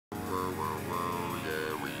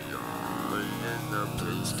Good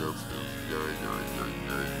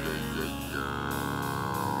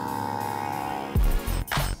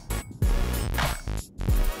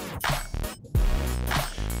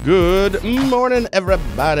morning,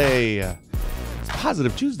 everybody. It's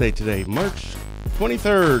Positive Tuesday today, March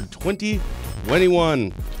 23rd,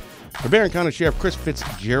 2021. For Barron County Sheriff Chris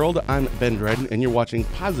Fitzgerald, I'm Ben Dryden, and you're watching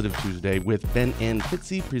Positive Tuesday with Ben and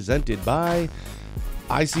Fitzy, presented by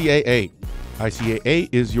ICAA. ICAA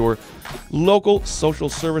is your local social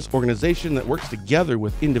service organization that works together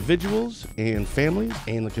with individuals and families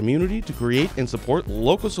and the community to create and support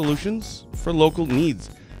local solutions for local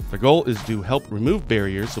needs. The goal is to help remove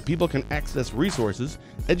barriers so people can access resources,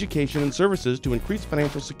 education, and services to increase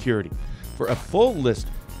financial security. For a full list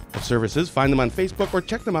of services, find them on Facebook or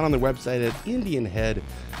check them out on their website at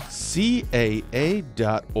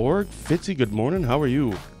IndianHeadCAA.org. Fitzy, good morning. How are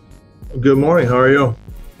you? Good morning. How are you?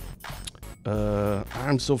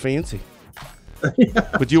 I'm so fancy. Yeah,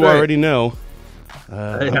 but you right. already know.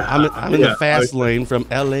 I'm in the fast lane from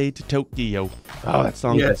LA to Tokyo. Oh, that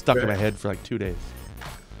song's been stuck in my head for like 2 days.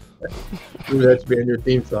 Maybe that should be in your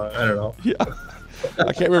theme song. I don't know. Yeah.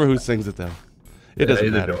 I can't remember who sings it, though. It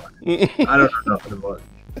doesn't matter. I don't know nothing about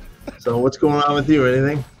it. So what's going on with you?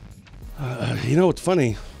 Anything? You know, it's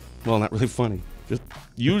funny. Well, not really funny. Just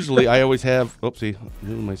usually I always have, oopsie,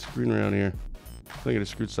 moving my screen around here. I think I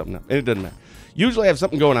just screwed something up. And it doesn't matter. Usually I have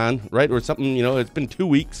something going on, right? Or something, you know, it's been 2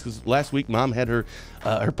 weeks because last week Mom had her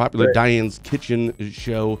popular Diane's Kitchen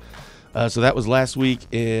show. So that was last week.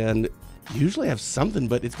 And usually I have something,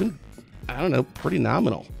 but it's been, I don't know, pretty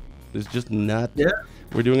nominal. It's just not. Yeah.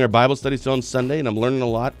 We're doing our Bible study still on Sunday, and I'm learning a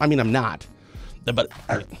lot. I mean, I'm not, but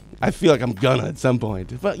I feel like I'm gonna at some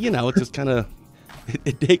point. But, you know, it's just kind of,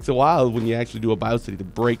 it takes a while when you actually do a Bible study to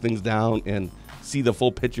break things down and see the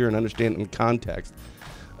full picture and understand it in context.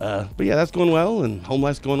 But yeah, that's going well, and home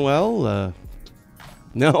life's going well.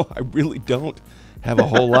 No, I really don't have a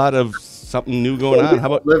whole lot of something new going on. How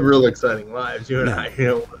about live real exciting lives? You and I, you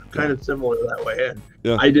know, kind of similar that way. And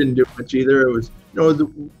I didn't do much either. It was, you know,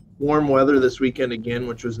 the warm weather this weekend again,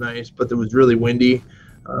 which was nice, but it was really windy.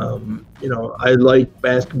 You know, I like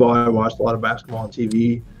basketball. I watched a lot of basketball on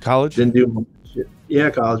TV. College? Didn't do much. Yeah,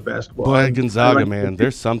 college basketball. Boy, Gonzaga, man,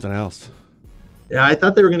 there's something else. Yeah, I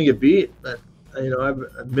thought they were going to get beat, but you know,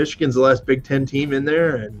 Michigan's the last Big Ten team in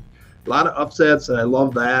there, and a lot of upsets, and I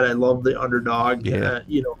love that. I love the underdog,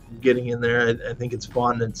 you know, getting in there. I think it's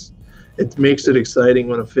fun. It makes it exciting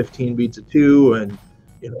when a 15 beats a 2, and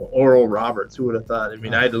you know, Oral Roberts. Who would have thought? I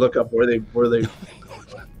mean, I had to look up where they. I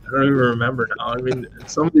don't even remember now. I mean,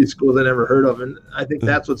 some of these schools I never heard of, and I think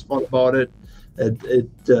that's what's fun about it. You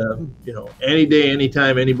know, any day,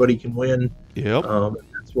 anytime, anybody can win. Yep.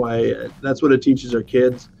 That's what it teaches our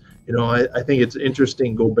kids. You know, I think it's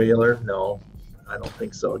interesting. Go Baylor. No, I don't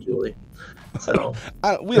think so, Julie. So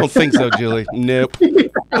we don't think so, Julie. Nope.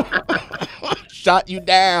 Shot you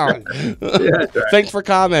down. Yeah, right. Thanks for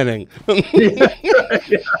commenting. Yeah, right,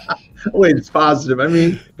 yeah. Wait, it's positive. I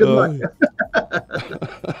mean, good luck.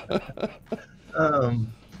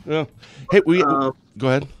 Yeah. Hey, go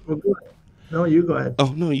ahead. Well, go ahead. No, you go ahead.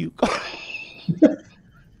 Oh, no, you go.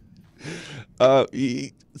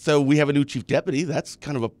 So we have a new chief deputy. That's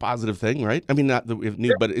kind of a positive thing, right? I mean, not that we have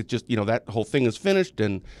new, but it's just, you know, that whole thing is finished.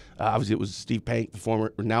 And obviously it was Steve Pank,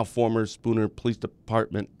 the former Spooner Police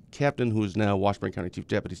Department captain, who is now Washburn County Chief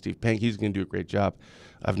Deputy Steve Pank. He's going to do a great job.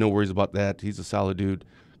 I have no worries about that. He's a solid dude,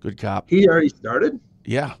 good cop. He already started?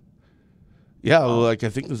 Yeah. Yeah, like I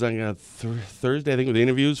think it was on Thursday, I think, with the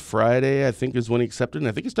interviews. Friday, I think, is when he accepted. And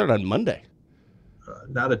I think he started on Monday.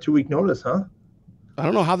 Not a 2-week notice, huh? I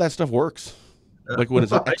don't know how that stuff works. Like when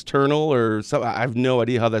it's external or something. I have no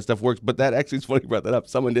idea how that stuff works. But that actually is funny you brought that up.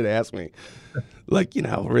 Someone did ask me. Like, you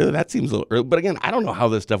know, really, that seems a little early. But again, I don't know how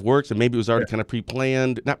this stuff works. And maybe it was already kind of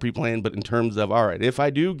pre-planned. Not pre-planned, but in terms of, all right, if I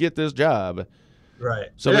do get this job. Right.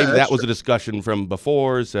 So maybe that was a discussion from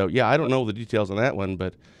before. So, yeah, I don't know the details on that one.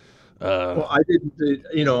 But well, I didn't,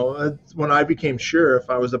 you know, when I became sheriff,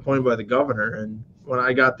 I was appointed by the governor. And when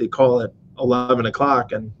I got the call at 11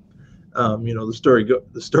 o'clock and, you know, the story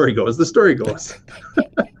goes.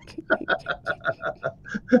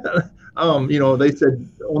 You know, they said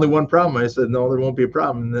only one problem. I said, no, there won't be a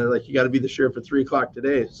problem. And they're like, you got to be the sheriff at 3 o'clock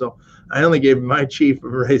today. So I only gave my chief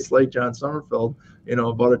of race, Lake John Summerfield, you know,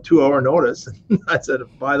 about a 2-hour notice. I said,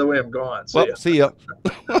 by the way, I'm gone. So, well, see ya.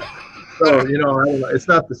 So, you know, I don't know, it's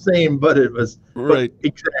not the same, but it was right.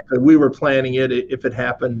 Exactly. We were planning it. If it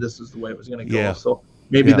happened, this is the way it was going to go. Yeah. So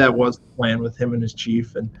maybe that was the plan with him and his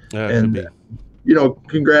chief. And you know,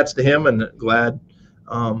 congrats to him, and glad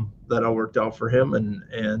that all worked out for him,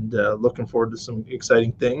 and looking forward to some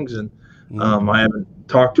exciting things. And I haven't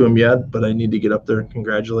talked to him yet, but I need to get up there and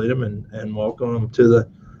congratulate him and welcome him to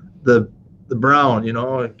the brown.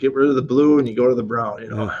 Get rid of the blue and you go to the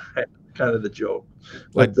brown. Kind of the joke.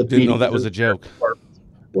 I didn't know that was a joke.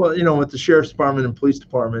 Well, with the sheriff's department and police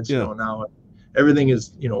departments, now everything is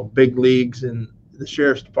big leagues in the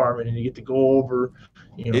sheriff's department, and you get to go over.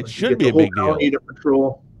 It should be a big deal. To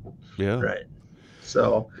patrol. Yeah. Right.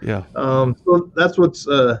 So yeah. So that's what's.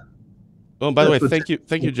 Oh, by the way, thank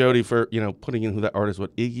you, Jody, for putting in who that artist was.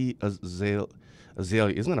 Iggy Azalea.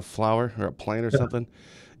 Isn't that a flower or a plant or something?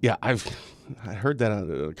 Yeah, I heard that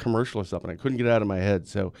on a commercial or something. I couldn't get it out of my head.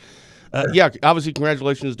 So, obviously,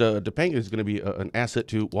 congratulations to Pank. Is going to be an asset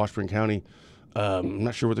to Washburn County. I'm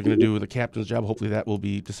not sure what they're going to do with the captain's job. Hopefully, that will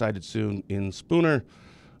be decided soon in Spooner.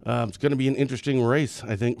 It's going to be an interesting race,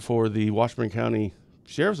 I think, for the Washburn County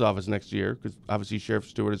Sheriff's Office next year, because obviously Sheriff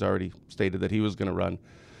Stewart has already stated that he was going to run.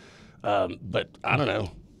 But I don't know.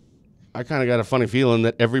 I kind of got a funny feeling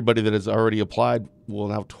that everybody that has already applied will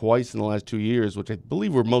now twice in the last 2 years, which I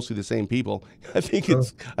believe were mostly the same people. I think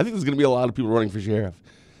there's going to be a lot of people running for sheriff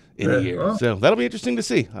in a year. So that'll be interesting to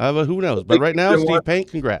see. Who knows? But right now, Steve Pank,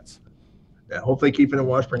 congrats. Yeah, hopefully keeping in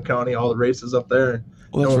Washburn County, all the races up there, and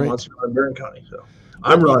no one wants to run in Barron County. So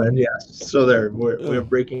I'm running, yes. So we have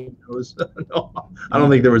breaking news. No, I don't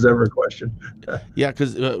think there was ever a question. Yeah,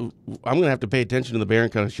 because I'm going to have to pay attention to the Barron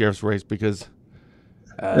County Sheriff's race because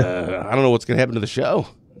I don't know what's going to happen to the show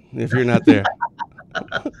if you're not there.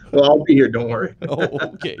 Well, I'll be here. Don't worry. Oh,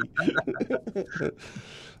 okay.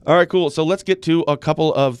 All right, cool. So let's get to a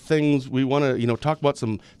couple of things. We want to, talk about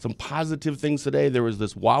some positive things today. There was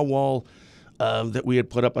this wow wall that we had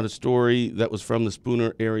put up on a story that was from the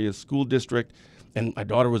Spooner Area School District, and my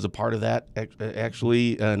daughter was a part of that,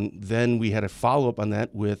 actually. And then we had a follow-up on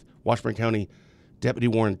that with Washburn County Deputy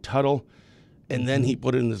Warren Tuttle. And then he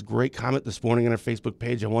put in this great comment this morning on our Facebook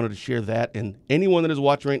page. I wanted to share that. And anyone that is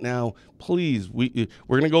watching right now, please, we're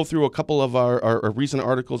going to go through a couple of our recent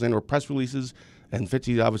articles and our press releases. And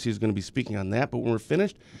Fitzy obviously is going to be speaking on that. But when we're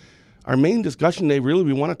finished, our main discussion today, really,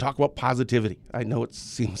 we want to talk about positivity. I know it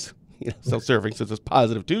seems self-serving since it's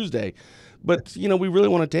Positive Tuesday. But, we really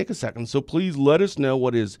want to take a second. So please let us know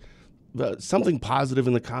what is something positive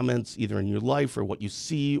in the comments, either in your life or what you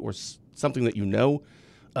see or something that you know.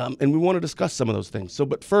 And we want to discuss some of those things. So,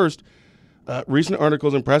 but first, recent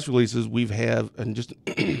articles and press releases and just,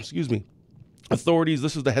 excuse me, authorities,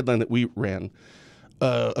 this is the headline that we ran.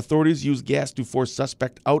 Authorities use gas to force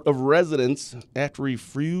suspect out of residence after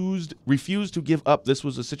refused to give up. This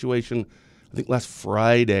was a situation, I think, last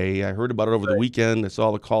Friday. I heard about it over the weekend. I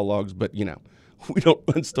saw the call logs, but, we don't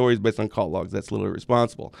run stories based on call logs. That's a little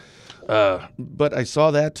irresponsible. But I saw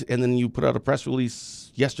that, and then you put out a press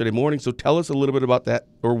release yesterday morning. So tell us a little bit about that,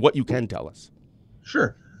 or what you can tell us.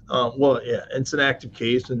 Sure. Well, yeah, it's an active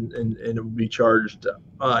case, and it will be charged,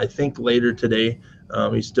 I think, later today.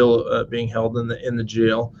 He's still being held in the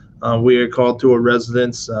jail. We are called to a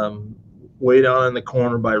residence way down in the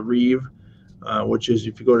corner by Reeve, which is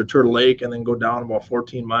if you go to Turtle Lake and then go down about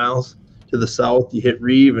 14 miles to the south, you hit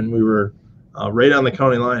Reeve, and we were right on the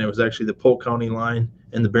county line. It was actually the Polk County line,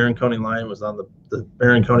 and the Barron County line was on the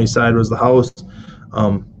Barron County side was the house.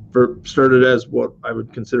 Started as what I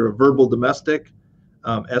would consider a verbal domestic,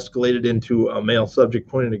 escalated into a male subject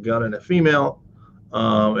pointing a gun at a female,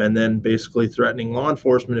 and then basically threatening law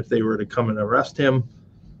enforcement if they were to come and arrest him.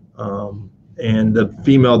 And the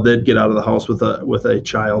female did get out of the house with a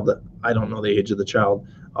child. I don't know the age of the child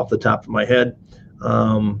off the top of my head.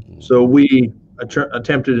 So we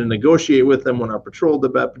attempted to negotiate with them when our patrol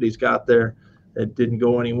deputies got there. It didn't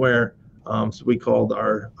go anywhere. So we called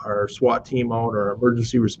our SWAT team out, our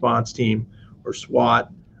emergency response team, or SWAT.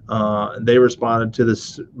 And they responded to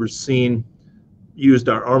this scene, used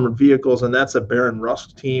our armored vehicles, and that's a Barron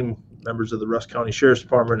Rusk team, members of the Rusk County Sheriff's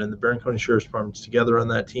Department and the Barron County Sheriff's Department together on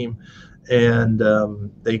that team. And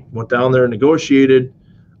they went down there and negotiated,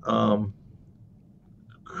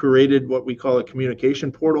 created what we call a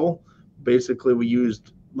communication portal. Basically, we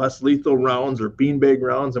used less lethal rounds or beanbag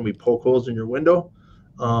rounds, and we poke holes in your window.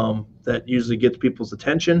 That usually gets people's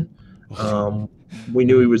attention. We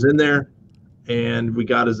knew he was in there, and we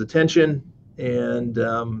got his attention, and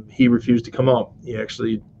he refused to come out. He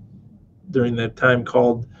actually, during that time,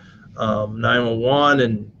 called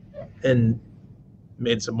 911 and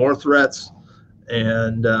made some more threats,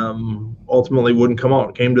 and ultimately wouldn't come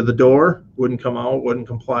out. Came to the door, wouldn't come out, wouldn't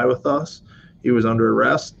comply with us. He was under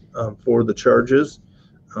arrest for the charges.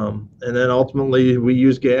 And then ultimately we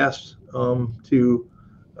used gas to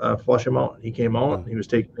flush him out. He came out and he was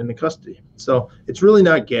taken into custody. So it's really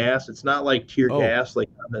not gas. It's not like tear gas like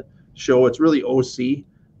on the show. It's really OC,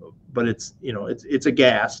 but it's it's a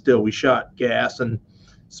gas still. We shot gas and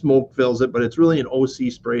smoke fills it, but it's really an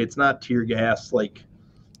OC spray. It's not tear gas like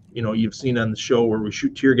you've seen on the show where we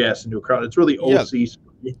shoot tear gas into a crowd. It's really OC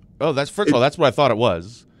spray. Oh, that's first of all, that's what I thought it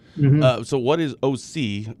was. Mm-hmm. So what is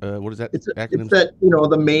OC? What is that acronym? It's that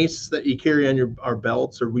the mace that you carry on our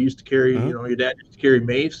belts, or we used to carry. Your dad used to carry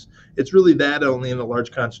mace. It's really that, only in a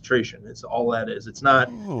large concentration. It's all that is. It's not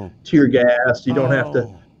tear gas. You don't have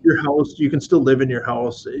to. Your house, you can still live in your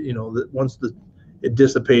house. Once it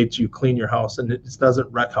dissipates, you clean your house, and it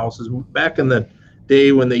doesn't wreck houses. Back in the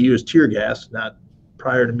day when they used tear gas, not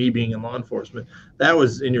prior to me being in law enforcement, that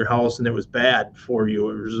was in your house and it was bad for you.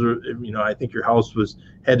 It was, I think your house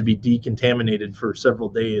had to be decontaminated for several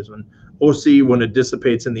days. When it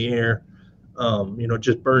dissipates in the air,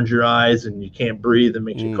 just burns your eyes and you can't breathe and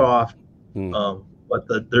makes you cough.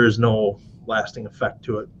 But there's no lasting effect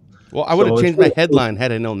to it. Well, I would have changed my headline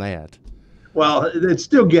had I known that. Well, it's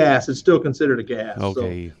still gas. It's still considered a gas.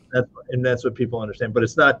 Okay. So that's what people understand. But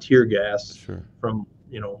it's not tear gas from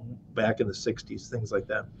back in the 60s, things like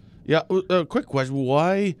that. Yeah. Quick question.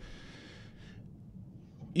 Why?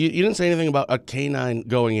 You didn't say anything about a canine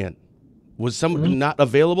going in. Was someone not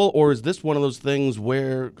available, or is this one of those things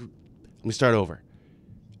where, let me start over.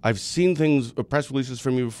 I've seen things, press releases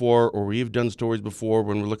from you before, or we've done stories before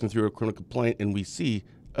when we're looking through a criminal complaint and we see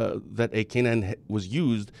that a canine was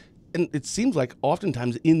used. And it seems like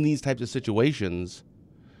oftentimes in these types of situations,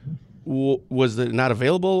 was it not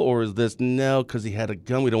available, or is this no, because he had a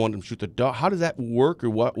gun, we don't want him to shoot the dog? How does that work, or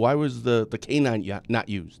why was the canine not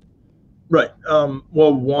used? Right.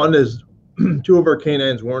 Well, one is two of our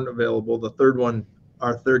canines weren't available. The third one,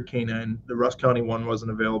 our third canine, the Russ County one, wasn't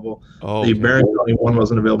available. The Barron County one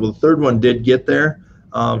wasn't available. The third one did get there.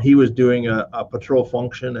 He was doing a patrol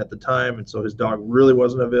function at the time, and so his dog really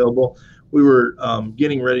wasn't available. We were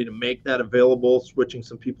getting ready to make that available, switching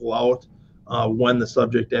some people out when the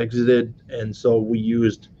subject exited, and so we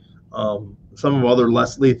used some of other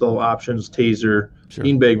less lethal options, taser,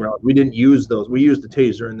 beanbag rounds. We didn't use those. We used the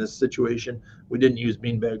taser in this situation. We didn't use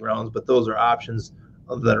beanbag rounds, but those are options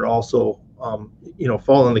that are also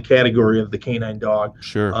fall in the category of the canine dog.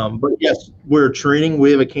 But yes, we're training.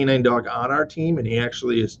 We have a canine dog on our team, and he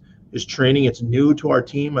actually is training. It's new to our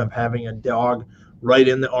team of having a dog right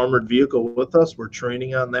in the armored vehicle with us. We're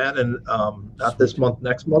training on that, and not this month,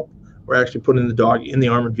 next month, we're actually putting the dog in the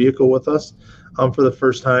armored vehicle with us for the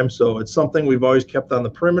first time. So it's something we've always kept on the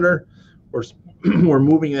perimeter. We're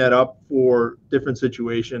moving that up for different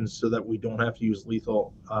situations so that we don't have to use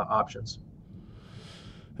lethal options.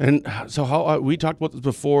 And so how we talked about this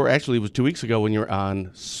before. Actually, it was 2 weeks ago when you were on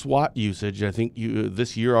SWAT usage. I think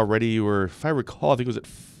this year already you were, if I recall, I think it was at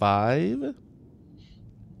 5,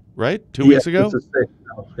 right? 2 weeks ago? It's a 6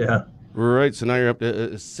 now. Yeah. Right. So now you're up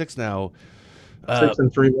to 6 now. 6 in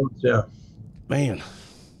 3 months. Yeah. Man,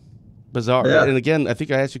 bizarre. Yeah. And again, I think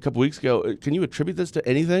I asked you a couple weeks ago. Can you attribute this to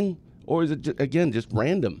anything, or is it just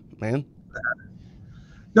random, man?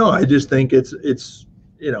 No, I just think it's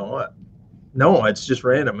no, it's just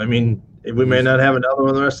random. I mean, we may not have another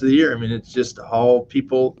one the rest of the year. I mean, it's just how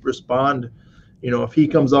people respond. If he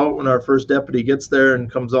comes out when our first deputy gets there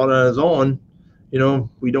and comes out on his own,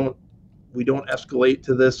 we don't escalate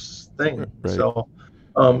to this thing. Right. So,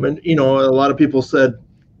 and a lot of people said,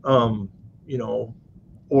 or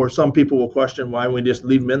some people will question why we just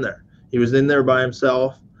leave him in there. He was in there by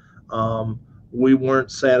himself. We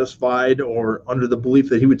weren't satisfied or under the belief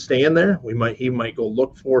that he would stay in there. He might go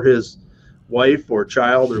look for his wife or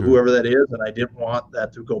child or whoever that is, and I didn't want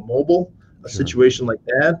that to go mobile. A situation like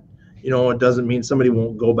that, it doesn't mean somebody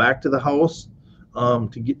won't go back to the house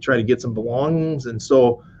to try to get some belongings. And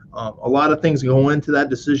so a lot of things go into that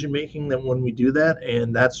decision making that when we do that,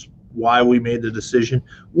 and that's why we made the decision.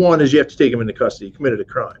 One is you have to take him into custody. He committed a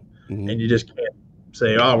crime, and you just can't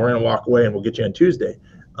say, oh, we're going to walk away and we'll get you on Tuesday.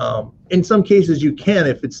 In some cases you can,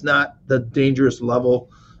 if it's not the dangerous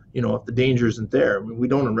level, if the danger isn't there. I mean, we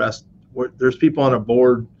don't arrest. There's people on a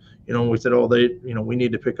board, we said, oh, we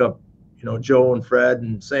need to pick up, Joe and Fred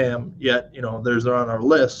and Sam, yet, they're on our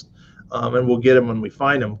list, and we'll get them when we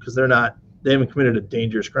find them, because they haven't committed a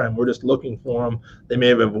dangerous crime. We're just looking for them. They may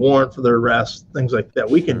have a warrant for their arrest, things like that.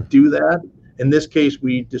 We can do that. In this case,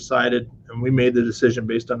 we decided, and we made the decision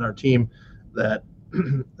based on our team that,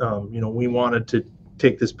 we wanted to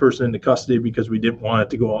take this person into custody because we didn't want it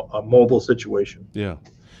to go a mobile situation. Yeah.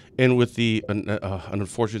 And with an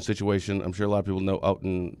unfortunate situation, I'm sure a lot of people know, out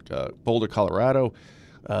in Boulder, Colorado,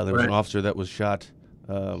 there was an officer that was shot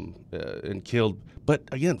and killed. But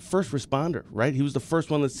again, first responder, right? He was the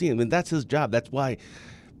first one to see him, and that's his job. That's why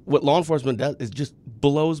what law enforcement does is just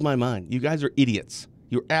blows my mind. You guys are idiots.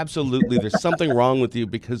 You're absolutely, there's something wrong with you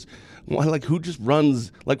because, like, who just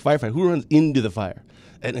runs, like firefighter, who runs into the fire?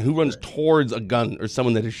 And who runs towards a gun or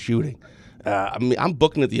someone that is shooting? I mean, I'm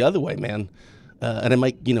booking it the other way, man. And I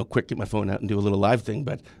might, quick get my phone out and do a little live thing.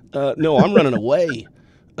 But no, I'm running away.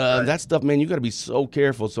 That stuff, man, you got to be so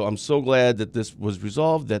careful. So I'm so glad that this was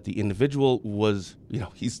resolved, that the individual was,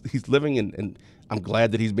 he's living, and I'm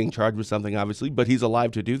glad that he's being charged with something, obviously, but he's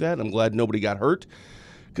alive to do that. I'm glad nobody got hurt.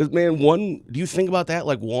 Because, man, do you think about that?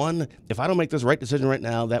 Like, if I don't make this right decision right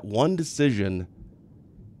now, that one decision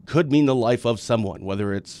could mean the life of someone,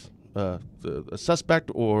 whether it's a suspect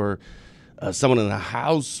or someone in a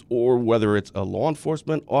house, or whether it's a law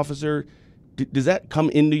enforcement officer. Does that come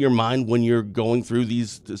into your mind when you're going through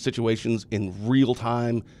these situations in real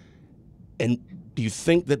time? And do you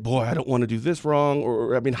think that, boy, I don't want to do this wrong?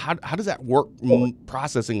 Or, I mean, how does that work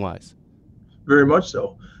processing-wise? Very much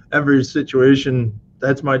so. Every situation,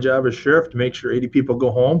 that's my job as sheriff, to make sure 80 people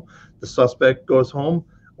go home, the suspect goes home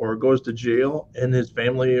or goes to jail, and his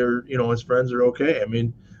family or, his friends are okay. I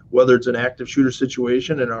mean, whether it's an active shooter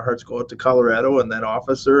situation, and our hearts go out to Colorado and that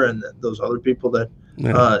officer and those other people that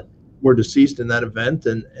were deceased in that event,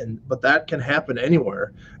 but that can happen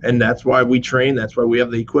anywhere, and that's why we train. That's why we have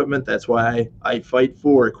the equipment. That's why I fight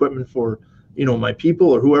for equipment for my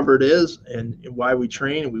people or whoever it is, and why we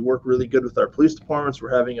train. We work really good with our police departments.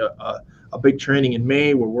 We're having a big training in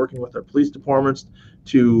May. We're working with our police departments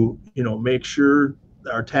to make sure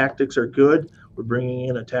our tactics are good. We're bringing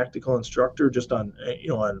in a tactical instructor just on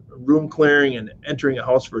on room clearing and entering a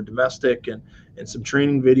house for a domestic, and some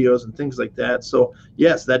training videos and things like that. So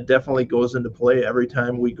yes, that definitely goes into play every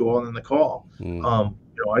time we go on the call.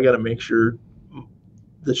 I got to make sure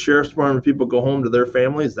the sheriff's department people go home to their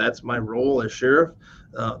families. That's my role as sheriff.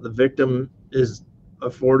 The victim is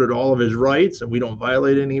afforded all of his rights, and we don't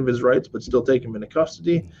violate any of his rights, but still take him into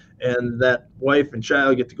custody. And that wife and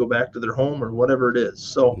child get to go back to their home or whatever it is.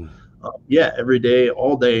 So every day,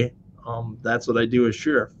 all day, that's what I do as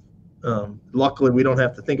sheriff. Luckily, we don't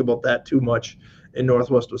have to think about that too much in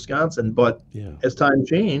Northwest Wisconsin. But as time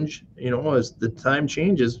as the time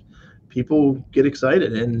changes, people get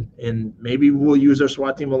excited, and maybe we'll use our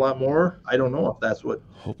SWAT team a lot more. I don't know if that's what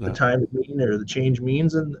the time mean or the change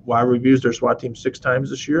means, and why we've used our SWAT team 6 times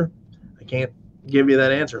this year. I can't give you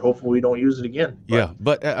that answer. Hopefully, we don't use it again.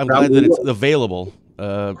 But I'm glad that it's available.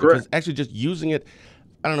 Because actually, just using it,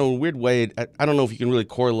 I don't know, in a weird way, I don't know if you can really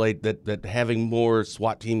correlate that having more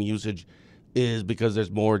SWAT team usage is because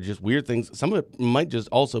there's more just weird things. Some of it might just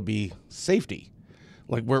also be safety.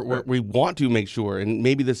 Like we want to make sure, and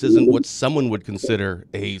maybe this isn't what someone would consider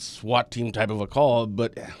a SWAT team type of a call,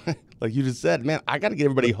 but like you just said, man, I got to get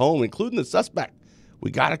everybody home, including the suspect.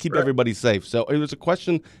 We got to keep everybody safe. So it was a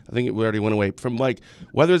question, I think it already went away, from Mike,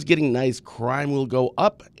 whether it's getting nice, crime will go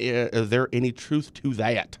up. Is there any truth to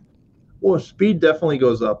that? Well, speed definitely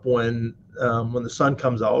goes up when the sun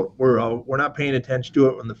comes out. We're not paying attention to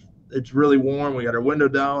it when it's really warm. We got our window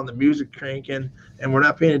down, the music cranking, and we're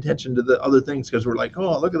not paying attention to the other things because we're like,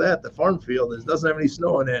 oh, look at that, the farm field. It doesn't have any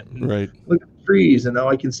snow in it. And look at the trees, and now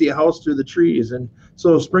I can see a house through the trees. And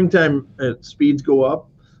so springtime speeds go up,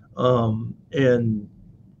 but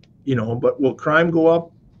will crime go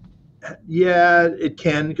up? Yeah, it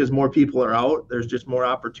can, because more people are out. There's just more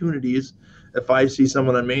opportunities. If I see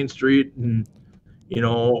someone on Main Street and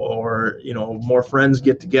more friends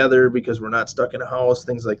get together because we're not stuck in a house,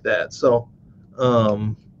 things like that. So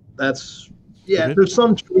there's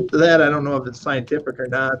some truth to that. I don't know if it's scientific or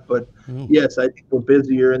not, but yes, I think we're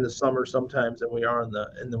busier in the summer sometimes than we are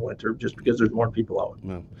in the winter, just because there's more people out.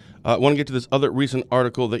 I want to get to this other recent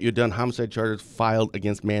article that you've done, homicide charges filed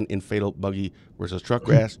against man in fatal buggy versus truck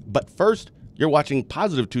crash. But first, you're watching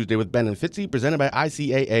Positive Tuesday with Ben and Fitzy, presented by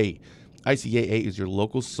ICAA. ICAA is your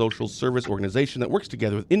local social service organization that works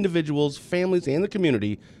together with individuals, families, and the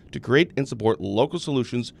community to create and support local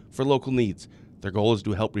solutions for local needs. Their goal is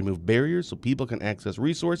to help remove barriers so people can access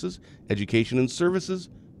resources, education, and services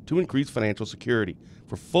to increase financial security.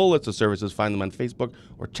 For full lists of services, find them on Facebook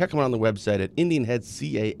or check them out on the website at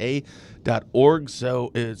indianheadcaa.org.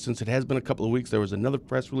 So since it has been a couple of weeks, there was another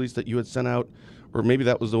press release that you had sent out, or maybe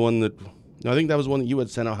that was the one that, no, I think that was the one that you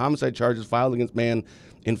had sent out, homicide charges filed against man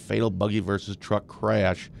in fatal buggy versus truck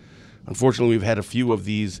crash. Unfortunately, we've had a few of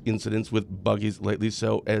these incidents with buggies lately,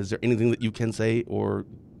 so is there anything that you can say or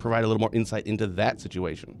provide a little more insight into that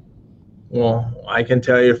situation? Well, I can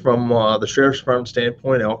tell you from the sheriff's department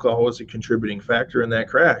standpoint, alcohol was a contributing factor in that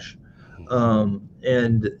crash.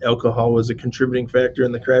 And alcohol was a contributing factor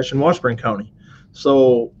in the crash in Washburn County.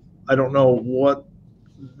 So I don't know what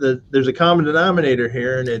there's a common denominator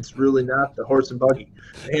here, and it's really not the horse and buggy.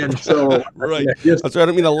 And so, right. I mean, I'm sorry, I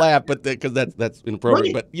don't mean to laugh, but because that's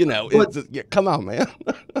inappropriate. Right. But you know, it's come on, man.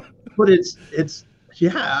 But it's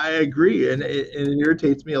yeah, I agree, and it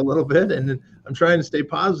irritates me a little bit, and I'm trying to stay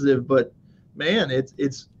positive, but man,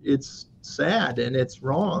 it's sad and it's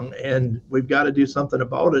wrong, and we've got to do something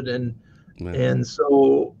about it. And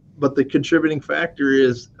so, but the contributing factor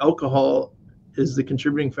is alcohol is the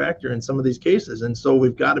contributing factor in some of these cases, and so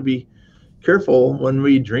we've got to be careful when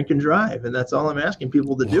we drink and drive, and that's all I'm asking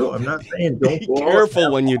people to do. I'm not saying don't go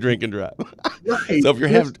careful when you drink and drive. Right. So if you're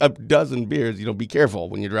having a dozen beers, be careful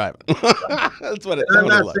when you're driving. That's what it sounded I'm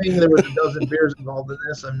not like. saying there was a dozen beers involved in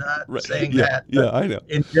this. I'm not saying that. Yeah, I know.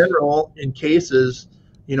 In general, in cases,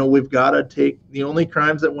 we've got to take the only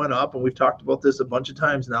crimes that went up, and we've talked about this a bunch of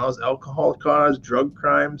times now, is alcohol caused, drug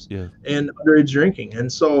crimes, and underage drinking.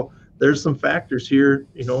 And so there's some factors here,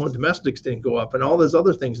 domestics didn't go up and all those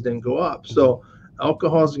other things didn't go up. So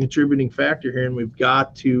alcohol is a contributing factor here, and we've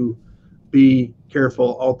got to be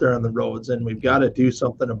careful out there on the roads, and we've got to do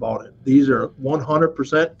something about it. These are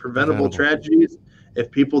 100% preventable tragedies if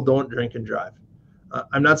people don't drink and drive.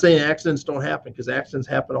 I'm not saying accidents don't happen, because accidents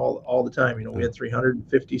happen all the time. We had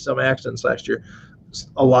 350 some accidents last year.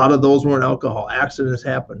 A lot of those weren't alcohol. Accidents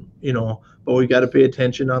happen, but we got to pay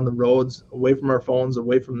attention on the roads, away from our phones,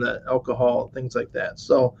 away from the alcohol, things like that.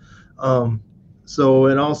 So, so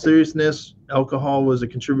in all seriousness, alcohol was a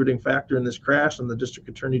contributing factor in this crash, and the district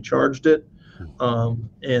attorney charged it.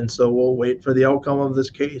 And so we'll wait for the outcome of this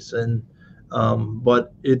case. And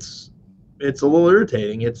but it's a little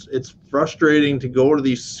irritating. It's frustrating to go to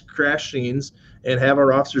these crash scenes and have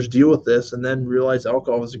our officers deal with this, and then realize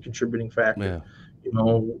alcohol is a contributing factor.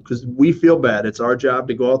 Because we feel bad. It's our job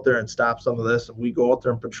to go out there and stop some of this, and we go out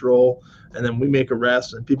there and patrol, and then we make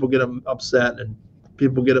arrests, and people get upset, and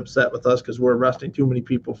people get upset with us because we're arresting too many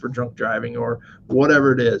people for drunk driving or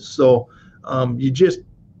whatever it is. So we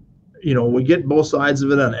get both sides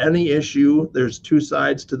of it on any issue. There's two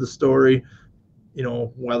sides to the story,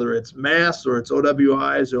 whether it's mass or it's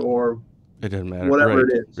OWIs or it doesn't matter. Whatever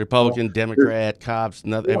it is. Republican, Democrat, cops,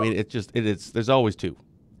 nothing. I mean, it is. There's always two.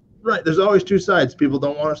 Right. There's always two sides. People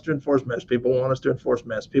don't want us to enforce mess. People want us to enforce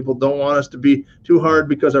mess. People don't want us to be too hard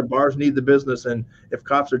because our bars need the business. And if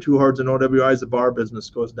cops are too hard on OWIs, the bar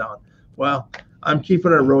business goes down. Well, I'm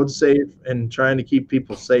keeping our roads safe and trying to keep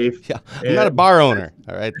people safe. Yeah. I'm not a bar owner.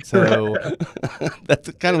 All right. So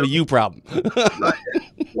that's kind of a you problem.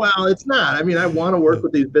 Well, it's not. I mean, I want to work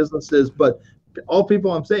with these businesses, but all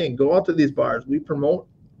people I'm saying, go out to these bars. We promote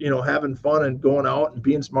having fun and going out and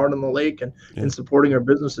being smart on the lake and supporting our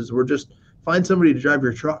businesses. We're just find somebody to drive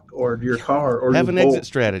your truck or your car or have an exit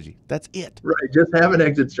strategy. That's it. Right. Just have an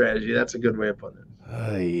exit strategy. That's a good way of putting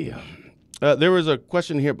it. There was a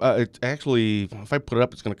question here. It's actually, if I put it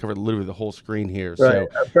up, it's going to cover literally the whole screen here. Right. So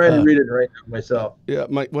I'm trying to read it right now myself. Yeah.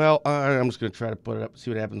 I'm just going to try to put it up and see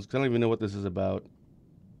what happens. I don't even know what this is about.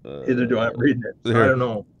 Either do. I'm reading it. So I don't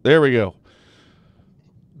know. There we go.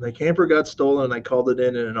 The camper got stolen, and I called it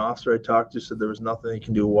in, and an officer I talked to said there was nothing they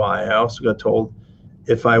can do. Why? I also got told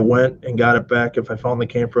if I went and got it back, if I found the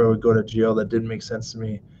camper, I would go to jail. That didn't make sense to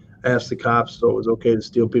me. I asked the cops, so it was okay to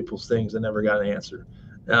steal people's things. I never got an answer.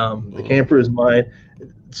 The camper is mine. It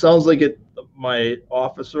sounds like my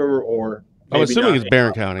officer, or I'm assuming it's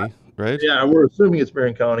Barron County, right? Yeah, we're assuming it's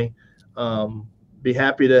Barron County. Be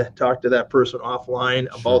happy to talk to that person offline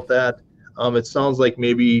about that. It sounds like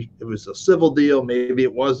maybe it was a civil deal. Maybe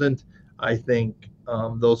it wasn't. I think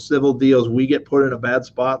those civil deals, we get put in a bad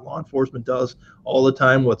spot. Law enforcement does all the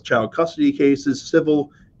time with child custody cases,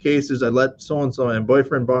 civil cases. I let so-and-so and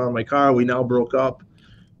boyfriend borrow my car. We now broke up.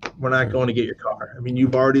 We're not going to get your car. I mean,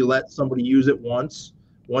 you've already let somebody use it once.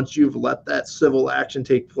 Once you've let that civil action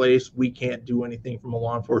take place, we can't do anything from a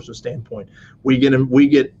law enforcement standpoint. We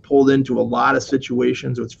get pulled into a lot of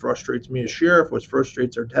situations, which frustrates me as sheriff, which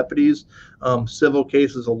frustrates our deputies. Civil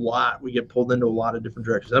cases a lot. We get pulled into a lot of different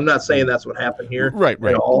directions. I'm not saying that's what happened here. Right.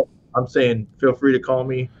 I'm saying feel free to call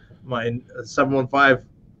me. My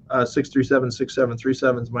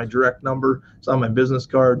 715-637-6737 is my direct number. It's on my business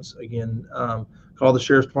cards. Again, call the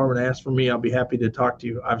sheriff's department and ask for me. I'll be happy to talk to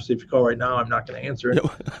you. Obviously, if you call right now, I'm not going to answer it.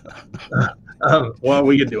 Well,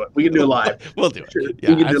 we can do it. We can do it live. We'll do it.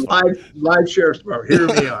 Yeah, we can do live sheriff's department. Here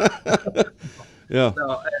we are. Yeah.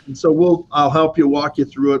 And so I'll help you, walk you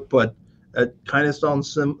through it, but it kind of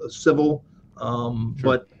sounds civil.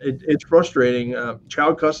 But it's frustrating.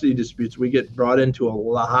 Child custody disputes, we get brought into a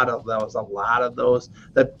lot of those,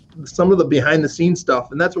 that some of the behind the scenes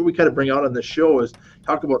stuff. And that's what we kind of bring out on this show, is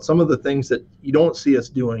talk about some of the things that you don't see us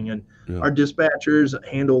doing. And our dispatchers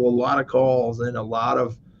handle a lot of calls and a lot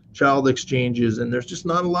of, child exchanges, and there's just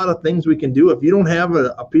not a lot of things we can do. If you don't have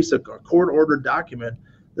a piece of a court-ordered document,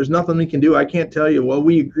 there's nothing we can do. I can't tell you, well,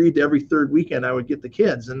 we agreed to every third weekend I would get the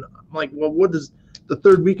kids. And I'm like, well, what is the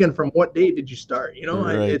third weekend from what date did you start?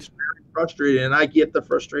 Right. It's very frustrating, and I get the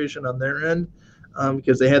frustration on their end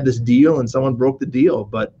because they had this deal and someone broke the deal.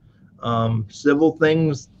 But civil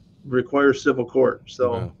things require civil court.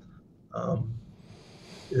 So,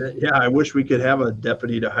 yeah, I wish we could have a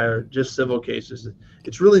deputy to hire just civil cases.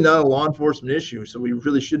 It's really not a law enforcement issue, so we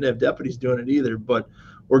really shouldn't have deputies doing it either. But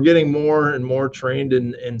we're getting more and more trained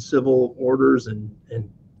in civil orders, and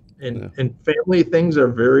family things are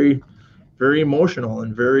very, very emotional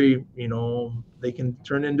and very, they can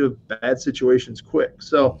turn into bad situations quick.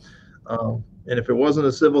 So, and if it wasn't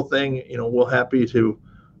a civil thing, we'll happy to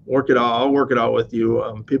work it out. I'll work it out with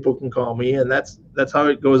you. People can call me, and that's how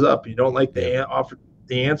it goes up. You don't like the offer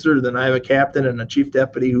the answer, then I have a captain and a chief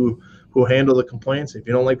deputy who handle the complaints. If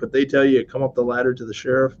you don't like what they tell you, come up the ladder to the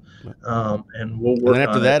sheriff, and we'll work. And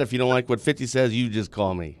after that, if you don't like what Fitzy says, you just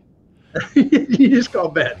call me. You just call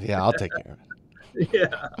Ben. Yeah, I'll take care of it.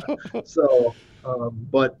 Yeah. So,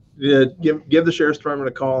 but give the sheriff's department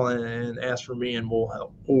a call and ask for me, and we'll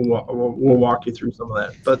help. We'll walk you through some of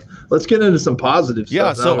that. But let's get into some positive stuff.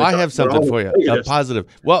 Yeah. So I have something for you. Positive.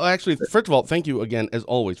 Well, actually, first of all, thank you again, as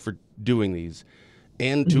always, for doing these.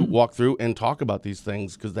 And to walk through and talk about these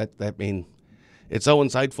things, because it's so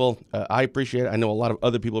insightful. I appreciate it. I know a lot of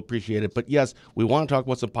other people appreciate it. But yes, we want to talk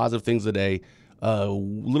about some positive things today. A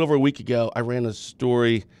little over a week ago, I ran a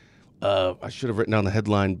story. I should have written down the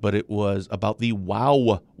headline, but it was about the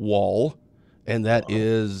WOW Wall, and that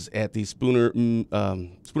is at the Spooner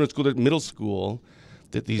School, middle school.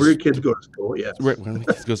 That these where your kids go to school, yes. Right, where my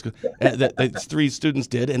kids go to school. That 3 students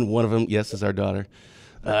did, and one of them, yes, is our daughter.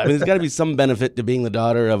 There's got to be some benefit to being the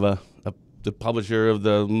daughter of the publisher of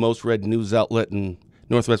the most read news outlet in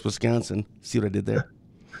Northwest Wisconsin. See what I did there?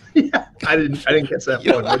 Yeah, I didn't catch that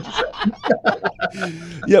point. What'd you say?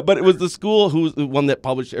 Yeah, but it was the school who's the one that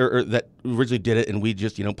published or that originally did it, and we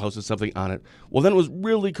just posted something on it. Well, then it was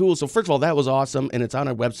really cool. So first of all, that was awesome, and it's on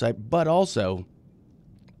our website. But also,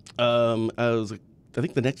 I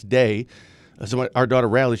think the next day, so our daughter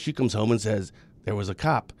Riley, she comes home and says there was a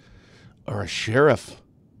cop or a sheriff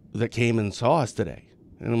that came and saw us today.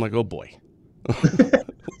 And I'm like, oh boy.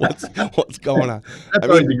 what's going on? That's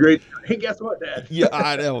always a great. Hey, guess what, Dad? Yeah,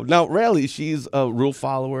 I know. Now, Riley, she's a rule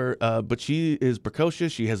follower, but she is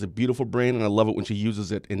precocious. She has a beautiful brain, and I love it when she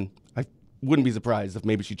uses it. And I wouldn't be surprised if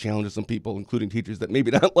maybe she challenges some people, including teachers, that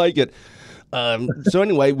maybe don't like it. So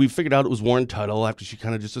anyway, we figured out it was Warren Tuttle after she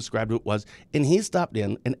kind of just described who it was. And he stopped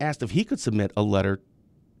in and asked if he could submit a letter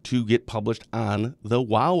to get published on the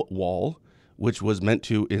WOW Wall, which was meant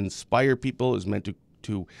to inspire people, is meant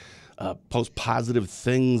to post positive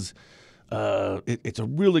things. It's a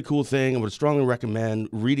really cool thing. I would strongly recommend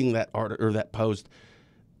reading that article or that post.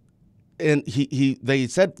 And they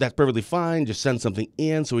said that's perfectly fine. Just send something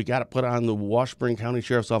in. So we got it put on the Washburn County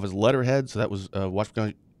Sheriff's Office letterhead. So that was Washburn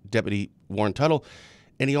County Deputy Warren Tuttle.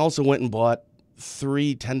 And he also went and bought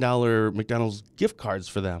 3 $10 McDonald's gift cards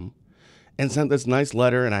for them and sent this nice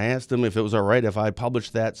letter. And I asked him if it was all right if I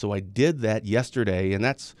published that. So I did that yesterday, and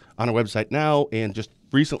that's on our website now and just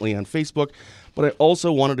recently on Facebook. But I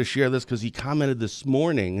also wanted to share this because he commented this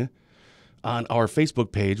morning on our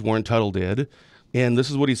Facebook page, Warren Tuttle did. And this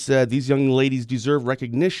is what he said: these young ladies deserve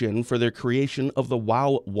recognition for their creation of the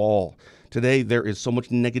WOW Wall. Today, there is so much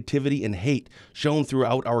negativity and hate shown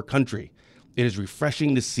throughout our country. It is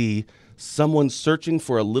refreshing to see someone searching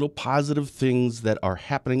for a little positive things that are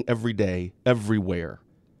happening every day, everywhere.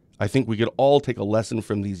 I think we could all take a lesson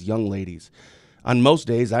from these young ladies. On most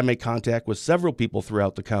days, I make contact with several people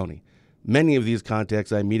throughout the county. Many of these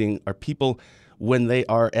contacts I'm meeting are people when they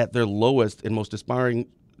are at their lowest and most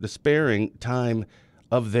despairing time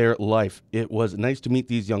of their life. It was nice to meet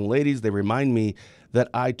these young ladies. They remind me that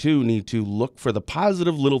I too need to look for the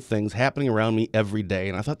positive little things happening around me every day.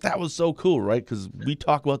 And I thought that was so cool, right? Because we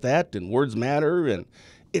talk about that and words matter. And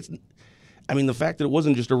the fact that it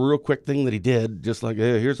wasn't just a real quick thing that he did, just like,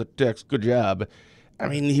 hey, here's a text, good job. I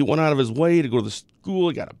mean, he went out of his way to go to the school,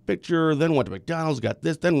 he got a picture, then went to McDonald's, got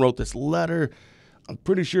this, then wrote this letter. I'm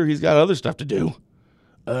pretty sure he's got other stuff to do,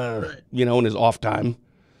 in his off time.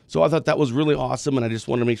 So I thought that was really awesome, and I just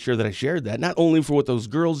wanted to make sure that I shared that, not only for what those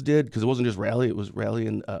girls did, because it wasn't just Riley, it was Riley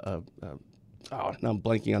and, now I'm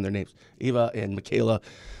blanking on their names, Eva and Michaela.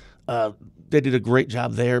 They did a great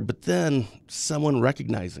job there, but then someone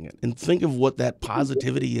recognizing it. And think of what that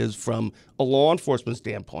positivity is from a law enforcement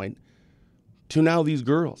standpoint to now these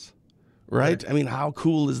girls, right? I mean, how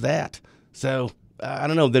cool is that? So, I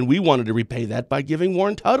don't know. Then we wanted to repay that by giving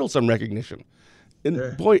Warren Tuttle some recognition.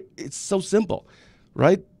 And boy, it's so simple,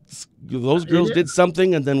 right? Those girls did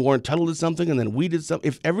something, and then Warren Tuttle did something, and then we did something.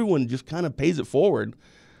 If everyone just kind of pays it forward,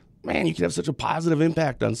 man, you can have such a positive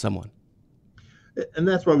impact on someone. And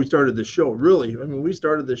that's why we started this show. Really, I mean, we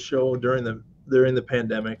started this show during the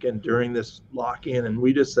pandemic and during this lock-in, and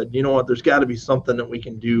we just said, you know what, there's got to be something that we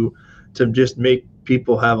can do to just make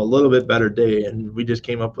people have a little bit better day. And we just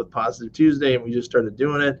came up with Positive Tuesday, and we just stared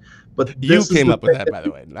doing it. But you came up with that, by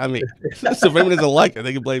the way. I mean, so if anyone doesn't like it,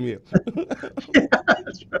 they can blame you. Yeah,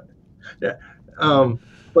 that's right. Yeah.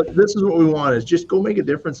 But this is what we want: is just go make a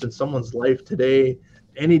difference in someone's life today,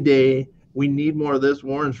 any day. We need more of this.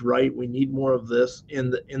 Warren's right. We need more of this in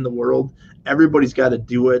the world. Everybody's got to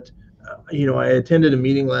do it. I attended a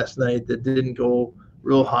meeting last night that didn't go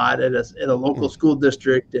real hot at a local school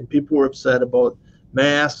district, and people were upset about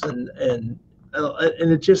masks and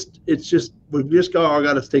it's just we've just all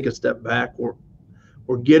got to take a step back.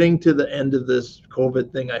 We're getting to the end of this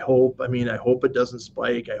COVID thing. I hope it doesn't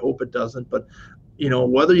spike. I hope it doesn't. But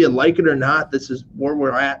whether you like it or not, this is where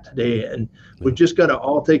we're at today, and we've just got to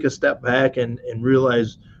all take a step back and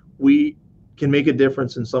realize we can make a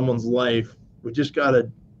difference in someone's life. We just got to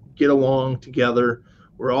get along together.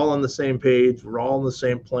 We're all on the same page. We're all on the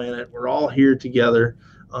same planet. We're all here together.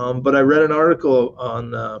 But I read an article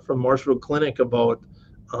from Marshfield Clinic about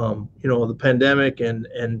the pandemic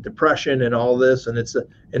and depression and all this,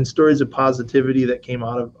 and stories of positivity that came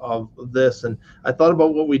out of this. And I thought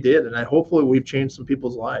about what we did, and hopefully we've changed some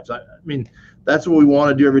people's lives. I mean, that's what we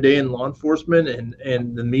want to do every day in law enforcement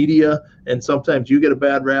and the media. And sometimes you get a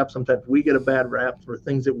bad rap, sometimes we get a bad rap for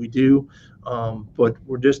things that we do. But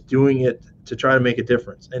we're just doing it to try to make a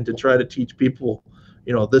difference and to try to teach people,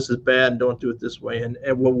 this is bad and don't do it this way. And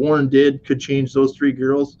what Warren did could change those three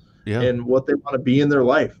girls and what they want to be in their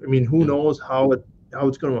life. I mean, who knows how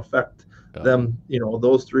it's going to affect them,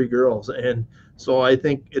 those three girls. And so I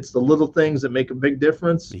think it's the little things that make a big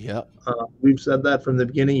difference. Yeah. We've said that from the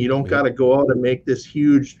beginning. You don't got to go out and make this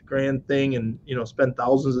huge grand thing and, spend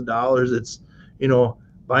thousands of dollars. It's,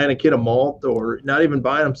 buying a kid a malt, or not even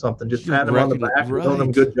buying them something, just patting them on the back and telling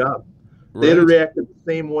them good job. Right. They'd have reacted the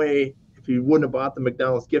same way if he wouldn't have bought the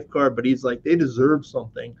McDonald's gift card, but he's like, they deserve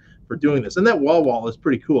something for doing this. And that wall is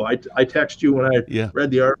pretty cool. I text you when I read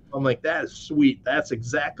the article. I'm like, that is sweet. That's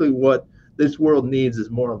exactly what this world needs, is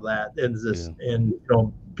more of that. And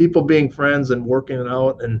people being friends and working it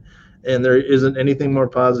out, and there isn't anything more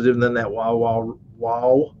positive than that wow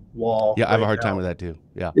wall. Yeah, I have a hard time with that too.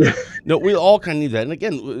 Yeah. No, we all kind of need that. And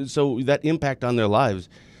again, so that impact on their lives,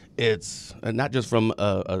 it's not just from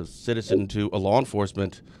a citizen to a law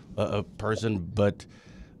enforcement person, but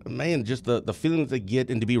man, just the feeling that they get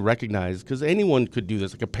and to be recognized, because anyone could do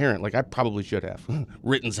this, like a parent. Like I probably should have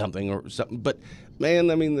written something or something, but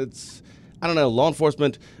man, I mean, I don't know, law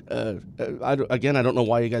enforcement. I don't know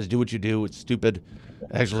why you guys do what you do. It's stupid,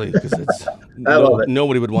 actually, because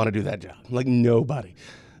nobody would want to do that job. Like nobody.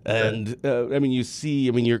 And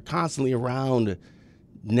you're constantly around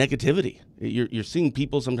negativity. You're seeing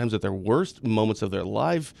people sometimes at their worst moments of their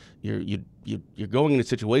life. You're going into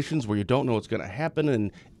situations where you don't know what's going to happen,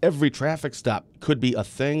 and every traffic stop could be a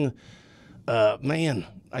thing. Man,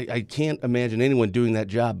 I can't imagine anyone doing that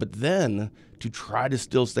job. But then to try to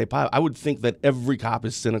still stay positive, I would think that every cop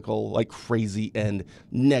is cynical, like crazy and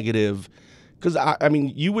negative. Because I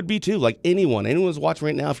mean, you would be too. Like anyone's watching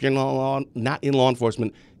right now. If you're not in law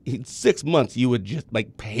enforcement, in 6 months you would just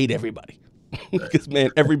like hate everybody. Because man,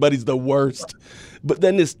 everybody's the worst. But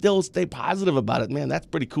then to still stay positive about it, man, that's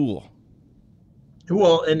pretty cool.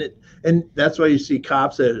 Well, and that's why you see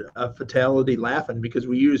cops at a fatality laughing, because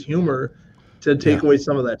we use humor to take away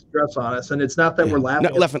some of that stress on us. And it's not that we're laughing.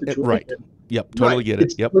 Not laughing, right? Yep, totally get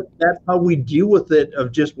it. Yep. That's how we deal with it,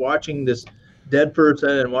 of just watching this dead person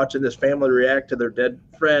and watching this family react to their dead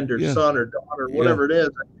friend or son or daughter, whatever it is.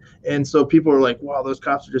 And so people are like, wow, those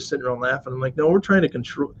cops are just sitting around laughing. I'm like, no, we're trying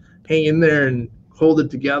to hang in there and hold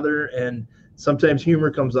it together. And sometimes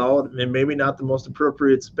humor comes out, and maybe not the most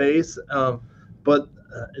appropriate space, but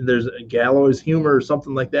there's a gallows humor or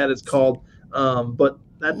something like that it's called. But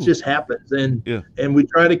that just happens. And we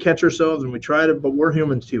try to catch ourselves, and but we're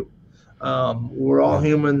humans too. We're all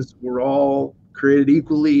humans. We're all created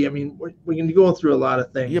equally. I mean, we can go through a lot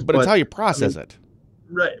of things. Yeah, but it's how you process it.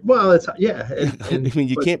 Right. Well, it's I mean,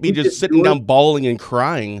 you can't be just sitting down bawling and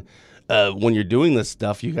crying when you're doing this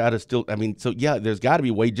stuff. You got to still. I mean, so there's got to be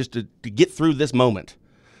a way just to get through this moment.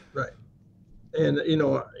 Right. And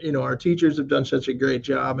our teachers have done such a great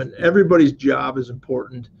job, and everybody's job is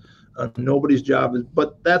important. Nobody's job is,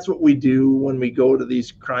 but that's what we do when we go to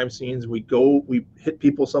these crime scenes. We hit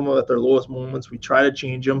people, some of at their lowest moments. We try to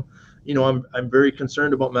change them. I'm very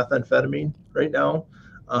concerned about methamphetamine. right now.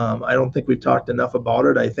 I don't think we've talked enough about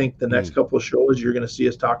it. I think the next couple of shows you're going to see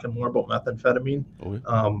us talking more about methamphetamine.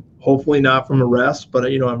 Hopefully not from arrests, but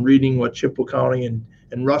I'm reading what Chippewa County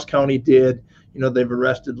and Russ County did. They've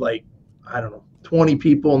arrested like, I don't know, 20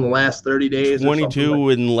 people in the last 30 days. 22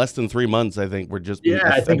 in less than 3 months, I think. We're just,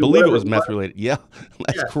 I believe it was meth related. Yeah,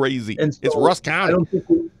 that's crazy. And so it's Russ County. I don't think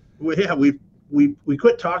we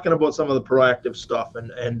quit talking about some of the proactive stuff,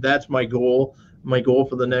 and that's my goal. My goal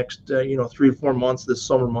for the next 3 to 4 months, this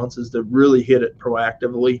summer months, is to really hit it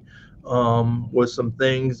proactively with some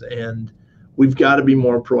things, and we've got to be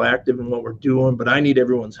more proactive in what we're doing. But I need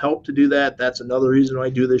everyone's help to do that. That's another reason why I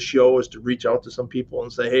do this show, is to reach out to some people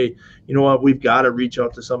and say, hey, you know what, we've got to reach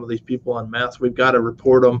out to some of these people on meth. We've got to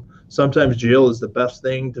report them. Sometimes jail is the best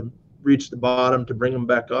thing to reach the bottom, to bring them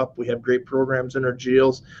back up. We have great programs in our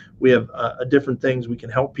jails. We have different things we can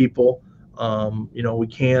help people. We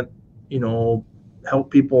can't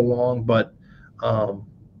help people along, but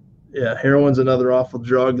heroin's another awful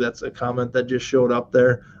drug. That's a comment that just showed up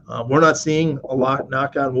there. We're not seeing a lot,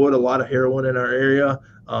 knock on wood, a lot of heroin in our area,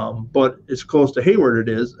 but it's close to Hayward.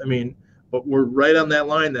 It is. But we're right on that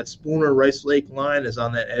line. That Spooner Rice Lake line is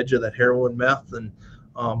on that edge of that heroin meth, and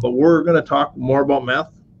but we're going to talk more about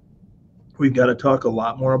meth. We've got to talk a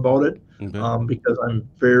lot more about it because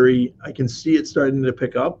I can see it starting to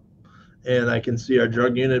pick up, and I can see our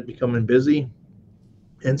drug unit becoming busy.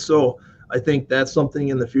 And so I think that's something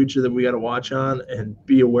in the future that we got to watch on and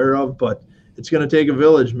be aware of. But it's going to take a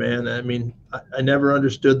village, man. I never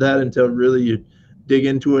understood that until really you dig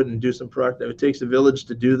into it and do some proactive. It takes a village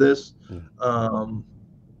to do this. Well,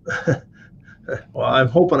 I'm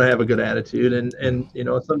hoping I have a good attitude, and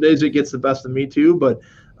some days it gets the best of me too. But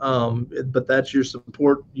that's your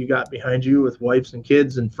support you got behind you with wives and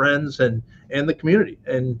kids and friends and the community.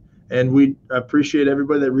 And we appreciate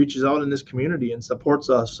everybody that reaches out in this community and supports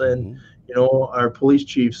us, and our police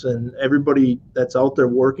chiefs and everybody that's out there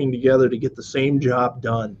working together to get the same job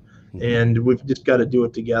done. And we've just got to do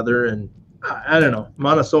it together. And I don't know. I'm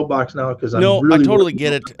on a soapbox now because I totally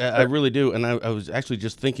get it. I really do. And I was actually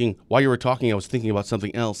just thinking while you were talking, I was thinking about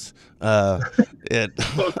something else. About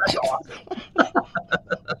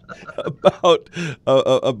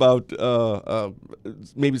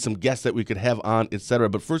maybe some guests that we could have on, etc.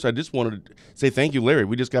 But first, I just wanted to say thank you, Larry.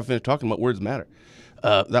 We just got finished talking about words matter.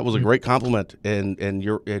 That was a great compliment, and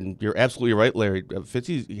you're absolutely right, Larry.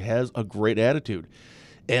 Fitzy has a great attitude,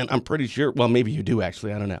 and I'm pretty sure. Well, maybe you do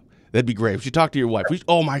actually. I don't know. That'd be great. We should talk to your wife.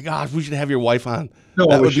 Oh my gosh, we should have your wife on. No,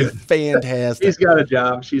 that would be fantastic. She's got a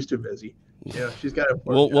job. She's too busy. Yeah, she's got a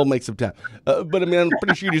we'll make some time. But I'm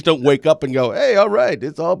pretty sure you just don't wake up and go, hey, all right,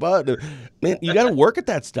 it's all about it. Man, you got to work at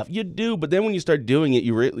that stuff. You do, but then when you start doing it,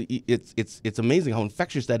 it's amazing how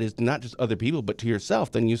infectious that is to not just other people, but to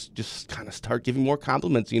yourself. Then you just kind of start giving more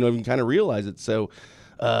compliments. You can kind of realize it. So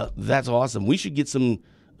that's awesome. We should get some.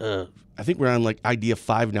 I think we're on like idea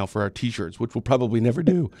 5 now for our T-shirts, which we'll probably never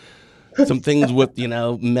do. Some things with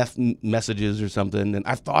meth messages or something. And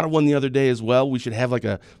I thought of one the other day as well. We should have like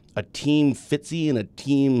a team Fitzy and a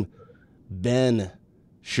team Ben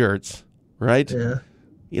shirts, right? Yeah.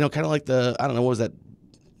 Kind of like I don't know, what was that,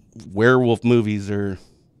 werewolf movies or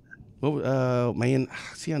man,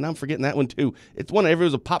 see, now I'm forgetting that one too. It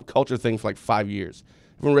was a pop culture thing for like 5 years.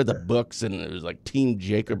 Everyone read the books, and it was like Team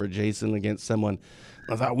Jacob or Jason against someone.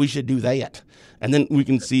 I thought we should do that. And then we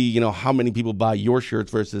can see, how many people buy your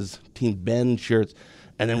shirts versus Team Ben shirts.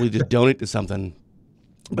 And then we just donate to something.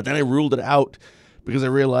 But then I ruled it out because I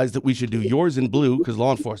realized that we should do yours in blue because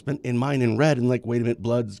law enforcement, and mine in red. And like, wait a minute,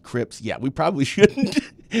 Bloods, Crips. Yeah, we probably shouldn't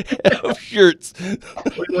have shirts.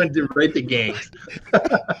 We went to right the gangs.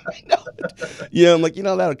 Yeah, I'm like,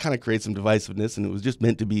 that'll kind of create some divisiveness. And it was just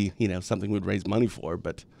meant to be, something we'd raise money for.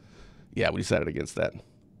 But yeah, we decided against that.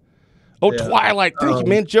 Oh, yeah. Twilight. Thank you,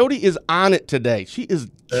 man. Jody is on it today. She is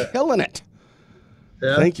killing it.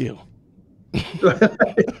 Yeah. Thank you.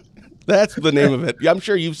 That's the name of it. Yeah, I'm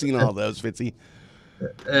sure you've seen all those, Fitzy.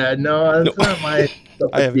 No, it's not my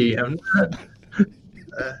cup of tea. I'm not.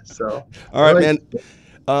 So. All right, man.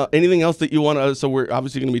 Anything else that you want to? So we're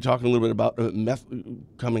obviously going to be talking a little bit about meth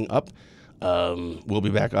coming up. We'll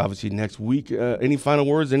be back obviously next week. Any final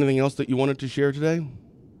words? Anything else that you wanted to share today?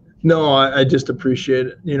 No, I just appreciate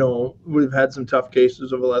it. We've had some tough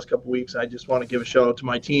cases over the last couple of weeks. I just want to give a shout out to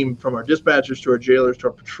my team, from our dispatchers to our jailers to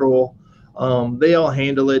our patrol. They all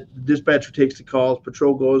handle it. The dispatcher takes the calls,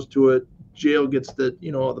 patrol goes to it, jail gets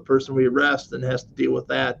the person we arrest and has to deal with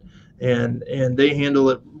that, and they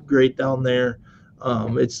handle it great down there.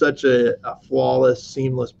 It's such a flawless,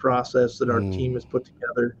 seamless process that our team has put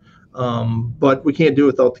together. But we can't do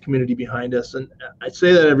it without the community behind us. And I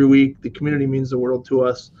say that every week. The community means the world to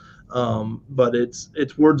us. But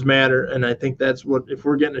it's words matter, and I think that's what, if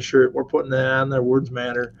we're getting a shirt, we're putting that on there. Words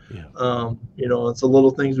matter. Yeah. It's the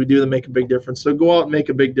little things we do that make a big difference. So go out and make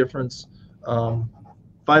a big difference.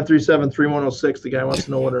 537-3106. The guy wants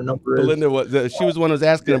to know what her number is. Belinda, she was the one who was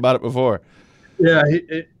asking about it before. Yeah,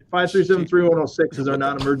 537-3106 is our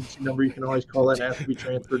non-emergency number. You can always call that and ask to be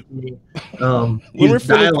transferred to me. When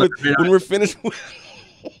we're finished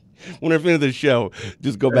with the show,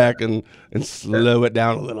 just go back and slow it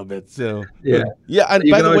down a little bit. So yeah. And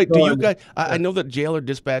by the way, do you guys? I know that jailer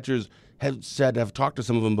dispatchers have talked to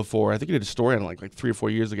some of them before. I think you did a story on it like 3 or 4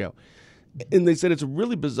 years ago, and they said it's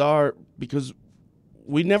really bizarre because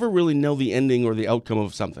we never really know the ending or the outcome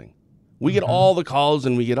of something. We get all the calls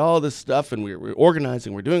and we get all this stuff and we're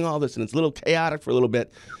organizing, we're doing all this, and it's a little chaotic for a little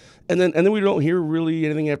bit. And then we don't hear really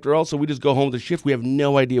anything after all, so we just go home with the shift. We have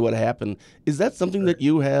no idea what happened. Is that something that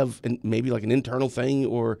you have, and maybe like an internal thing,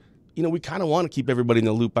 or we kind of want to keep everybody in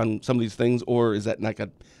the loop on some of these things, or is that like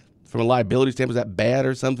from a liability standpoint, is that bad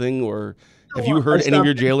or something? Or have you heard any of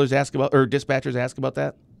your jailers ask about, or dispatchers ask about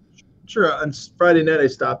that? Sure. On Friday night, I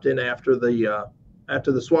stopped in after the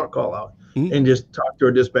SWAT call out. Mm-hmm. And just talk to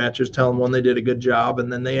our dispatchers, tell them when they did a good job, and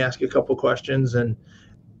then they ask a couple questions. And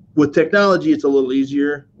with technology, it's a little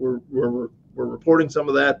easier. We're reporting some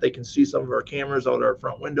of that. They can see some of our cameras out our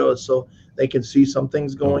front windows, so they can see some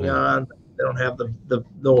things going on. They don't have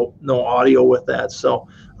no audio with that. So,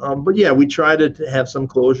 but yeah, we try to have some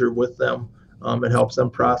closure with them. It helps them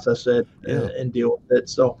process it and deal with it.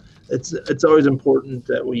 So it's always important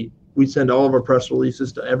that we send all of our press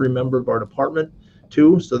releases to every member of our department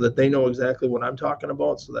too, so that they know exactly what I'm talking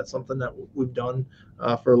about. So that's something that we've done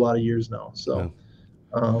for a lot of years now. So,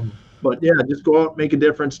 but yeah, just go out, make a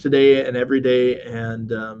difference today and every day,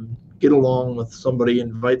 and get along with somebody.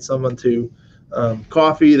 Invite someone to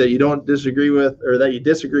coffee that you don't disagree with, or that you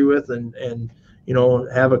disagree with, and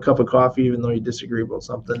have a cup of coffee even though you disagree about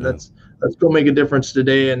something. Let's go make a difference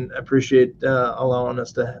today, and appreciate allowing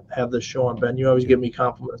us to have this show on. Ben, you always give me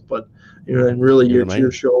compliments, but and really it's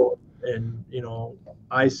your show. And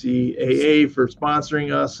ICAA for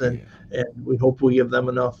sponsoring us, and we hope we give them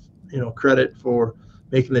enough credit for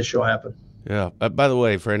making this show happen. Yeah. By the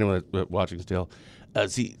way, for anyone watching still,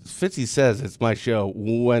 see, Fitzy says it's my show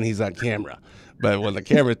when he's on camera, but when the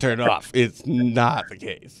camera turned off, it's not the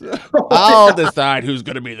case. I'll decide who's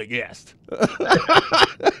going to be the guest.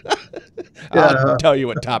 I'll tell you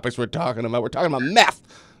what topics we're talking about. We're talking about meth.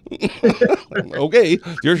 Okay,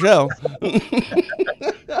 your show.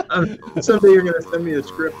 Someday you're going to send me a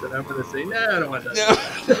script and I'm going to say, no, I don't want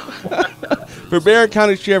that. For Barron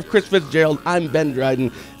County Sheriff Chris Fitzgerald, I'm Ben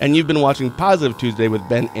Dryden, and you've been watching Positive Tuesday with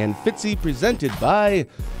Ben and Fitzy, presented by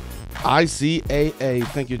ICAA.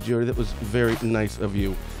 Thank you, Jerry. That was very nice of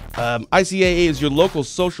you. ICAA is your local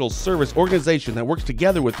social service organization that works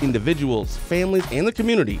together with individuals, families, and the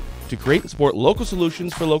community to create and support local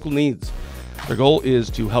solutions for local needs. Their goal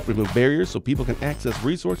is to help remove barriers so people can access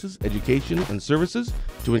resources, education, and services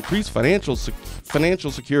to increase financial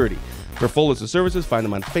security. For a full list of services, find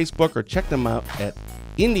them on Facebook or check them out at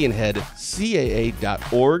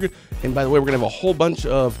IndianHeadCAA.org. And by the way, we're going to have a whole bunch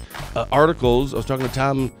of articles. I was talking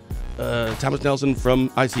to Thomas Nelson from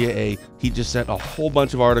ICAA. He just sent a whole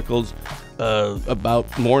bunch of articles about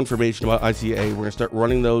more information about ICAA. We're going to start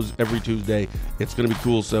running those every Tuesday. It's going to be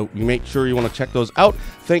cool, so you make sure you want to check those out.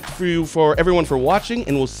 Thank you for everyone for watching,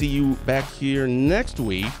 and we'll see you back here next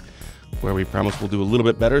week, where we promise we'll do a little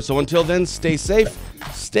bit better. So until then, stay safe,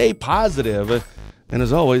 stay positive, and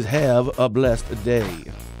as always, have a blessed day.